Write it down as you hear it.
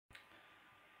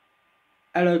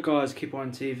Hello guys, Keep On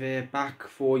TV back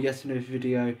for yet another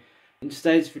video. In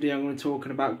today's video I'm going to be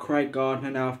talking about Craig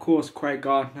Gardner. Now of course Craig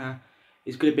Gardner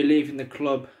is going to be leaving the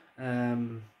club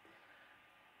and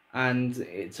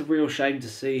it's a real shame to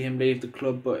see him leave the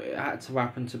club, but it had to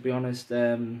happen, to be honest.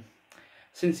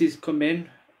 Since he's come in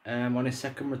on his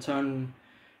second return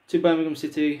to Birmingham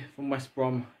City from West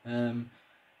Brom,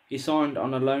 he signed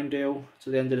on a loan deal to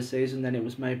the end of the season, then it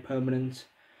was made permanent.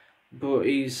 But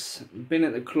he's been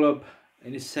at the club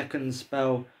in his second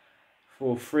spell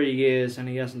for 3 years and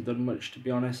he hasn't done much, to be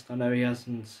honest. I know he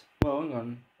hasn't, well, hang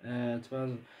on,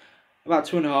 about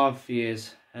 2.5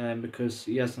 years, because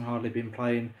he hasn't hardly been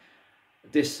playing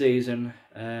this season,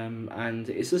 and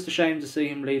it's just a shame to see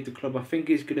him leave the club. I think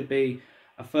he's going to be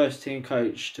a first team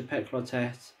coach to Pep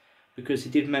because he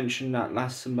did mention that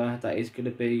last summer that he's going to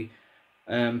be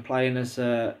playing as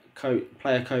a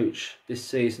player coach this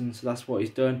season, so that's what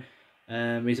he's done.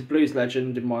 He's a Blues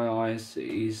legend in my eyes.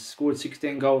 He's scored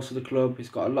 16 goals for the club. He's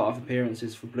got a lot of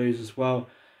appearances for Blues as well.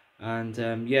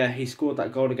 And yeah, he scored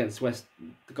that goal against West.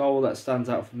 The goal that stands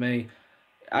out for me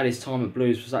at his time at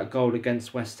Blues was that goal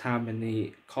against West Ham in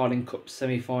the Carling Cup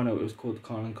semi-final. It was called the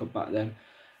Carling Cup back then.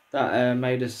 That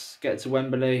made us get to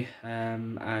Wembley.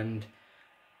 And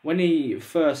when he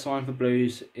first signed for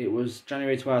Blues, it was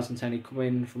January 2010. He came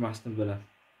in from Aston Villa.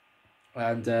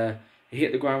 And he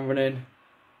hit the ground running.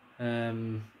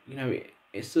 You know,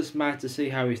 it's just mad to see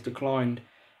how he's declined.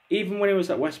 Even when he was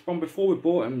at West Brom, before we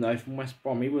bought him though from West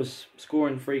Brom, he was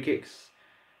scoring free kicks.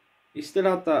 He still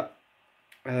had that,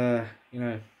 good.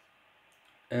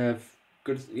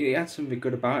 He had something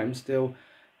good about him still.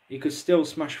 He could still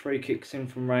smash free kicks in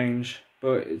from range,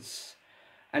 but it's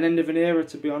an end of an era,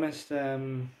 to be honest.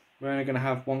 We're only going to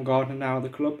have one Gardner now at the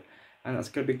club, and that's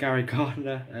going to be Gary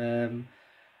Gardner.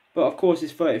 But of course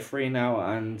he's 33 now,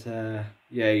 and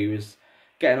yeah, he was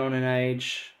getting on in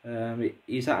age.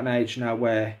 He's at an age now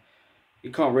where he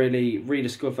can't really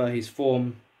rediscover his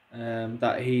form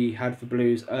that he had for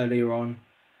Blues earlier on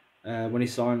when he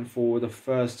signed for the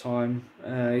first time.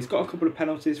 He's got a couple of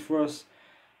penalties for us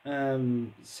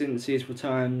since he's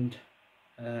returned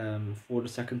for the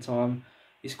second time.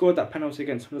 He scored that penalty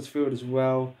against Huddersfield as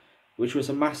well, which was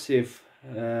a massive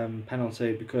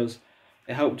penalty because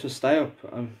it helped us stay up.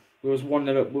 We was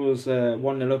 1-0 up. We was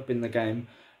 1-0 up in the game,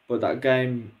 but that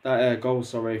goal,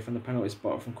 from the penalty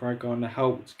spot from Craig Gardner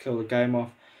helped kill the game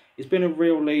off. He's been a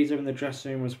real leader in the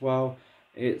dressing room as well.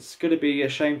 It's going to be a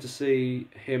shame to see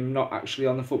him not actually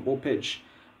on the football pitch,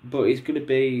 but he's going to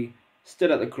be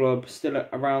still at the club, still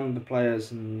around the players,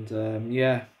 and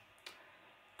yeah,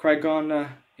 Craig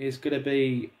Gardner is going to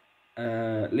be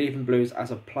leaving Blues as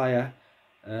a player.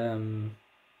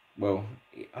 Well,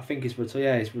 I think he's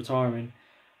retiring,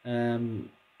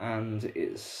 and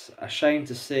it's a shame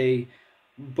to see,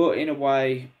 but in a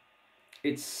way,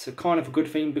 it's kind of a good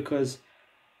thing because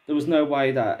there was no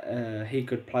way that he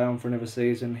could play on for another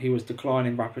season. He was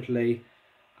declining rapidly,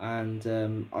 and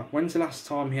when's the last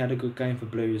time he had a good game for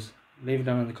Blues? Leave it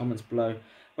down in the comments below.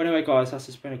 But anyway, guys, that's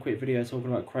just been a quick video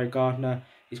talking about Craig Gardner.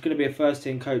 He's going to be a first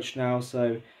team coach now,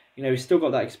 so you know he's still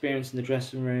got that experience in the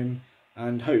dressing room,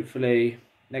 and hopefully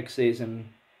next season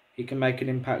he can make an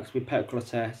impact with Pep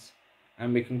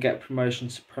and we can get promotion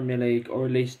to Premier League, or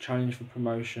at least challenge for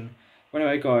promotion. But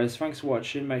anyway, guys, thanks for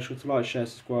watching. Make sure to like, share,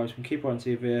 subscribe, and keep on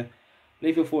TV.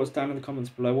 Leave your thoughts down in the comments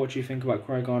below. What do you think about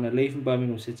Craig Gardner leaving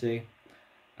Birmingham City?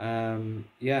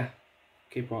 Yeah,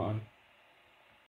 keep right on.